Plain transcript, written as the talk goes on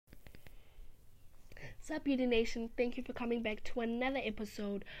Sup, Beauty Nation? Thank you for coming back to another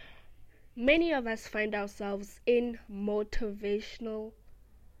episode. Many of us find ourselves in motivational,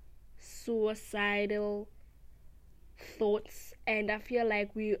 suicidal thoughts, and I feel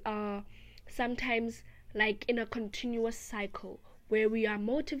like we are sometimes like in a continuous cycle where we are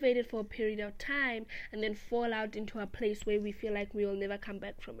motivated for a period of time and then fall out into a place where we feel like we will never come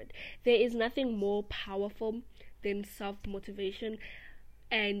back from it. There is nothing more powerful than self-motivation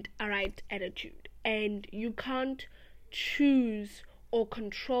and a right attitude. And you can't choose or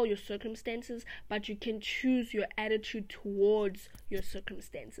control your circumstances, but you can choose your attitude towards your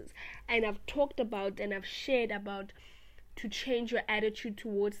circumstances. And I've talked about and I've shared about to change your attitude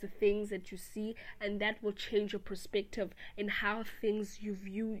towards the things that you see, and that will change your perspective in how things you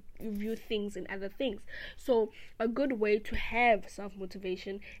view things and other things. So a good way to have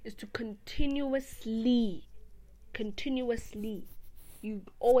self-motivation is to continuously you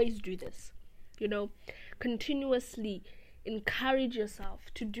always do this, continuously encourage yourself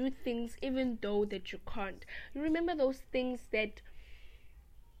to do things even though that you can't. You remember those things that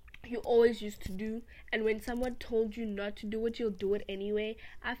you always used to do, and when someone told you not to do it, you'll do it anyway.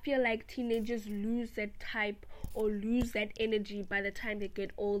 I feel like teenagers lose that type or lose that energy by the time they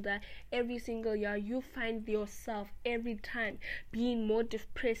get older. Every single year you find yourself every time being more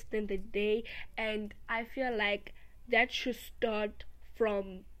depressed than the day, and I feel like that should start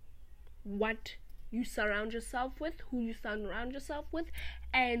from what you surround yourself with, who you surround yourself with,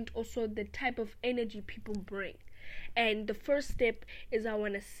 and also the type of energy people bring. And the first step is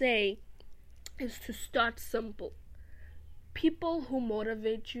to start simple. People who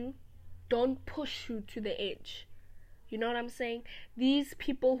motivate you don't push you to the edge. You know what I'm saying? These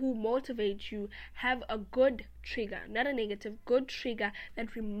people who motivate you have a good trigger, not a negative, good trigger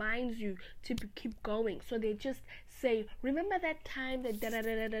that reminds you to keep going. So they just say, remember that time that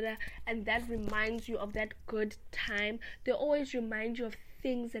da-da-da-da-da-da, and that reminds you of that good time. They always remind you of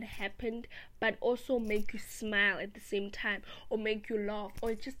things that happened, but also make you smile at the same time, or make you laugh,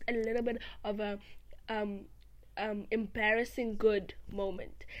 or just a little bit of a embarrassing good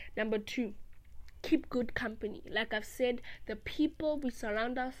moment. Number 2, keep good company. Like I've said, the people we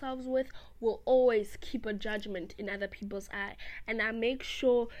surround ourselves with will always keep a judgment in other people's eye, and I make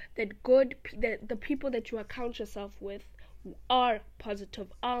sure that the people that you account yourself with are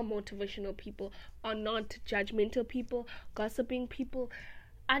positive, are motivational people, are not judgmental people, gossiping people.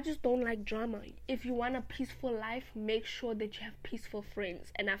 I just don't like drama. If you want a peaceful life, make sure that you have peaceful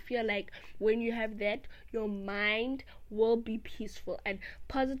friends. And I feel like when you have that, your mind will be peaceful. And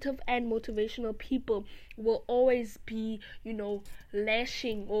positive and motivational people will always be,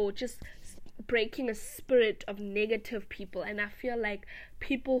 lashing or just breaking a spirit of negative people. And I feel like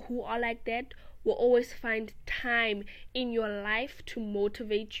people who are like that will always find time in your life to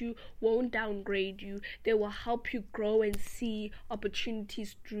motivate you, won't downgrade you. They will help you grow and see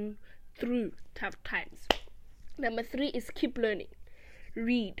opportunities through tough times. Number 3 is keep learning.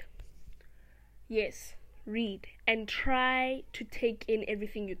 Read. Yes, read and try to take in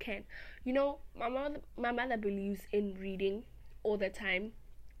everything you can. My mother believes in reading all the time.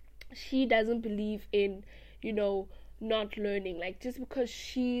 She doesn't believe in, not learning. Like, just because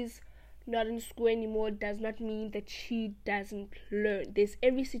she's not in school anymore does not mean that she doesn't learn. There's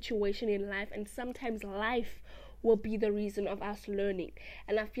every situation in life, and sometimes life will be the reason of us learning.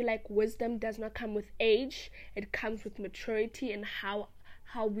 And I feel like wisdom does not come with age, it comes with maturity and how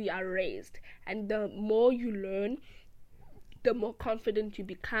we are raised. And the more you learn, the more confident you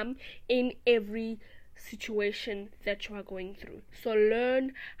become in every situation that you are going through. So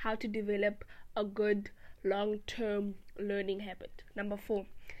learn how to develop a good long-term learning habit. Number 4,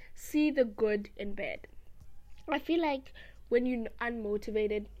 see the good in bad. I feel like when you're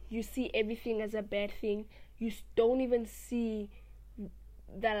unmotivated, you see everything as a bad thing. You don't even see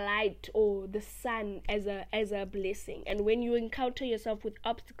the light or the sun as a blessing. And when you encounter yourself with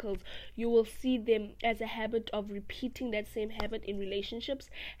obstacles, you will see them as a habit of repeating that same habit in relationships.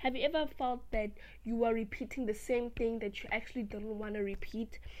 Have you ever felt that you are repeating the same thing that you actually don't want to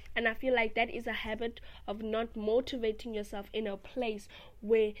repeat? And I feel like that is a habit of not motivating yourself in a place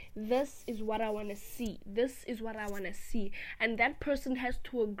where this is what I want to see, this is what I want to see, and that person has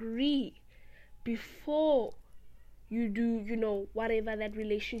to agree before you do, whatever that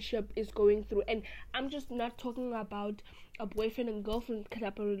relationship is going through. And I'm just not talking about a boyfriend and girlfriend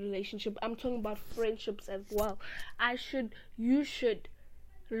type of relationship. I'm talking about friendships as well. You should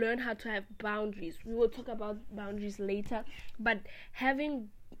learn how to have boundaries. We will talk about boundaries later, but having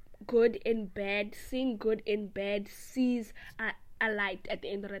good in bad, seeing good in bad, sees a light at the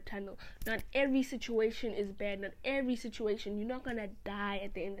end of the tunnel. Not every situation is bad. Not every situation, you're not gonna die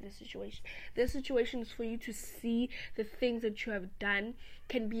at the end of the situation. This situation is for you to see the things that you have done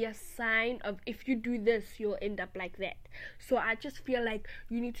can be a sign of, if you do this, you'll end up like that. So I just feel like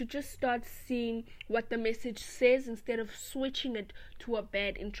you need to just start seeing what the message says instead of switching it to a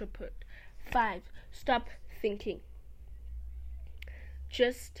bad interpret. 5, stop thinking.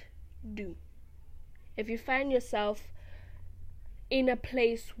 Just do. If you find yourself in a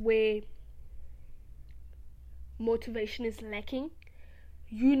place where motivation is lacking,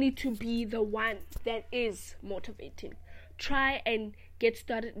 you need to be the one that is motivating. Try and get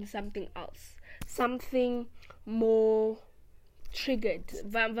started in something else, something more triggered.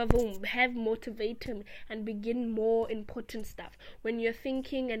 Have motivation and begin more important stuff. When you're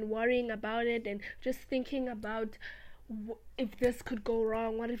thinking and worrying about it and just thinking about if this could go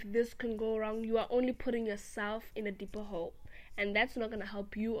wrong, what if this can go wrong, you are only putting yourself in a deeper hole, and that's not going to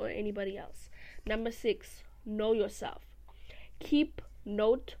help you or anybody else. Number 6, know yourself. Keep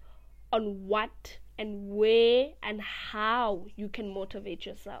note on what and where and how you can motivate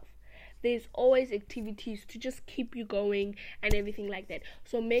yourself. There's always activities to just keep you going and everything like that.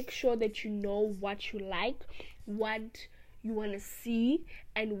 So make sure that you know what you like, what you want to see,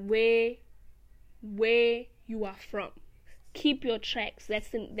 and where you are from. Keep your tracks. That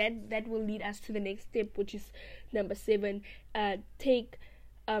will lead us to the next step, which is number 7.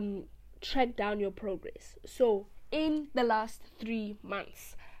 Track down your progress. So in the last 3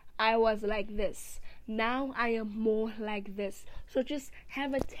 months, I was like this. Now I am more like this. So just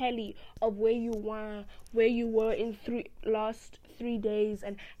have a tally of where you were in last 3 days,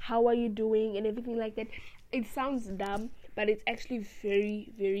 and how are you doing and everything like that. It sounds dumb, but it's actually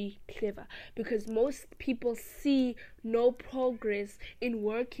very, very clever, because most people see no progress in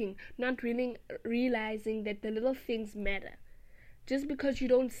working, not really realizing that the little things matter. Just because you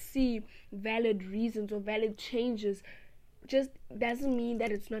don't see valid reasons or valid changes just doesn't mean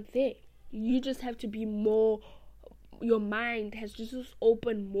that it's not there. You just have to be more, your mind has to just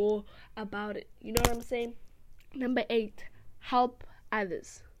open more about it. You know what I'm saying? Number 8, help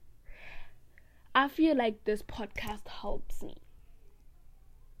others. I feel like this podcast helps me.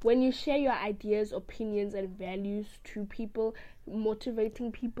 When you share your ideas, opinions, and values to people,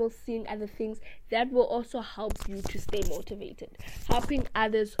 motivating people, seeing other things, that will also help you to stay motivated. Helping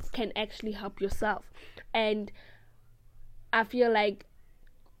others can actually help yourself. And I feel like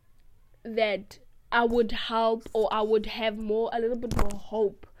that I would help, or I would have a little bit more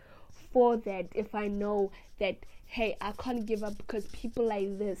hope for that if I know that, hey, I can't give up because people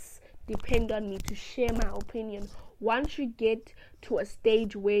like this depend on me to share my opinion. Once you get to a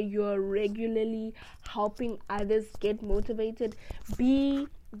stage where you're regularly helping others get motivated,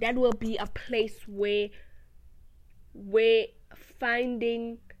 that will be a place where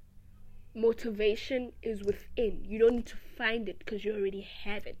finding motivation is within. You don't need to find it because you already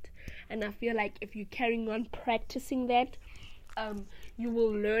have it. And I feel like if you're carrying on practicing that, you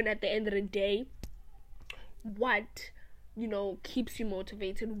will learn at the end of the day what keeps you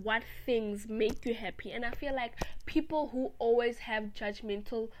motivated, what things make you happy. And I feel like people who always have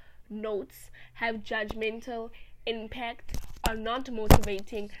judgmental notes, have judgmental impact, are not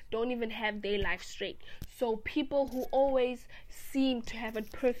motivating, don't even have their life straight. So people who always seem to have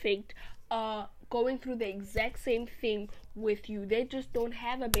it perfect are going through the exact same thing with you. They just don't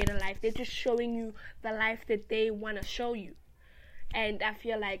have a better life. They're just showing you the life that they want to show you. And I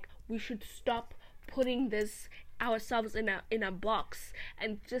feel like we should stop putting ourselves in a box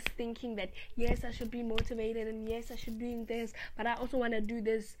and just thinking that, yes, I should be motivated, and yes, I should be doing this, but I also want to do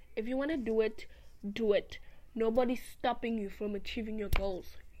this. If you want to do it, do it. Nobody's stopping you from achieving your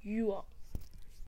goals. You are.